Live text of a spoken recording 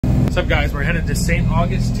What's up, guys? We're headed to St.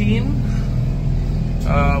 Augustine.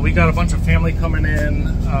 We got a bunch of family coming in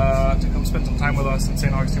to come spend some time with us in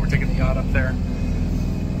St. Augustine. We're taking the yacht up there.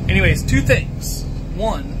 Anyways, two things.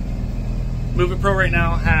 One, MoveitPro right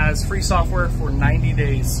now has free software for 90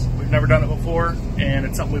 days. We've never done it before, and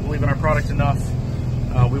it's something we believe in our product enough.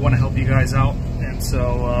 We want to help you guys out, and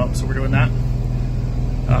so we're doing that.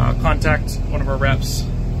 Contact one of our reps.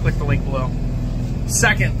 Click the link below.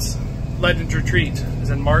 Second, Legends Retreat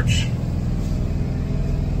is in March.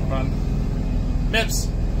 Hold on.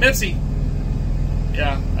 Mipsy.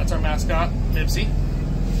 Yeah, that's our mascot, Mipsy.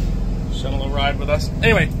 She's on a little ride with us.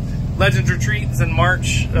 Anyway, Legends Retreat is in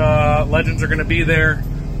March. Legends are going to be there.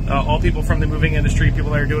 All people from the moving industry,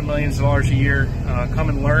 people that are doing millions of dollars a year, come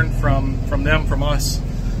and learn from them, from us.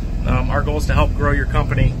 Our goal is to help grow your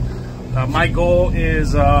company. My goal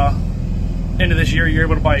is end of this year, you're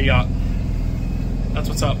able to buy a yacht. That's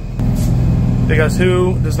what's up. Because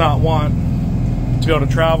who does not want to be able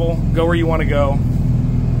to travel, go where you want to go,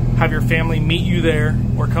 have your family meet you there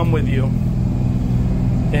or come with you,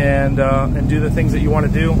 and do the things that you want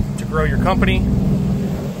to do to grow your company,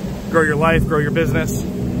 grow your life, grow your business,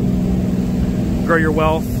 grow your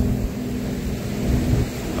wealth,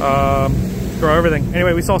 grow everything.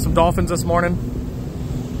 Anyway, we saw some dolphins this morning.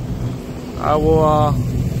 I will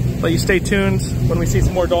let you stay tuned. When we see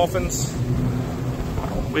some more dolphins,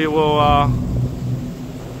 we will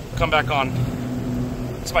come back on.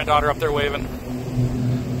 It's my daughter up there waving,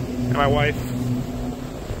 and my wife.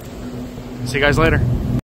 See you guys later.